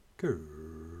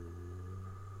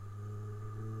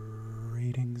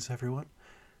Greetings, everyone,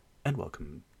 and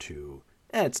welcome to...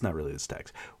 it's not really the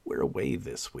Stacks. We're away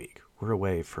this week. We're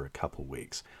away for a couple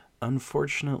weeks.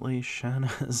 Unfortunately,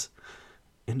 Shana's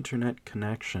internet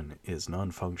connection is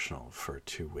non-functional for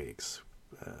 2 weeks,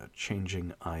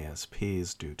 changing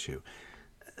ISPs due to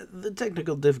the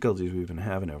technical difficulties we've been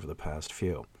having over the past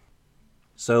few.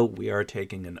 So we are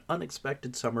taking an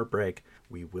unexpected summer break.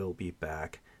 We will be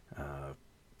back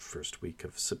first week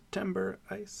of September,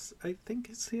 I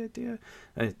think is the idea.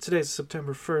 Today's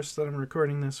September 1st that I'm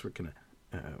recording this. We're going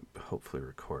to hopefully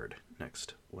record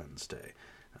next Wednesday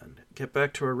and get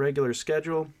back to our regular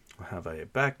schedule. We'll have a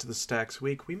Back to the Stacks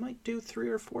week. We might do 3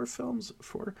 or 4 films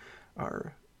for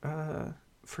our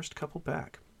first couple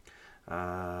back.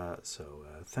 So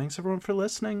thanks everyone for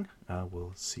listening.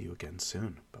 We'll see you again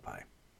soon. Bye-bye.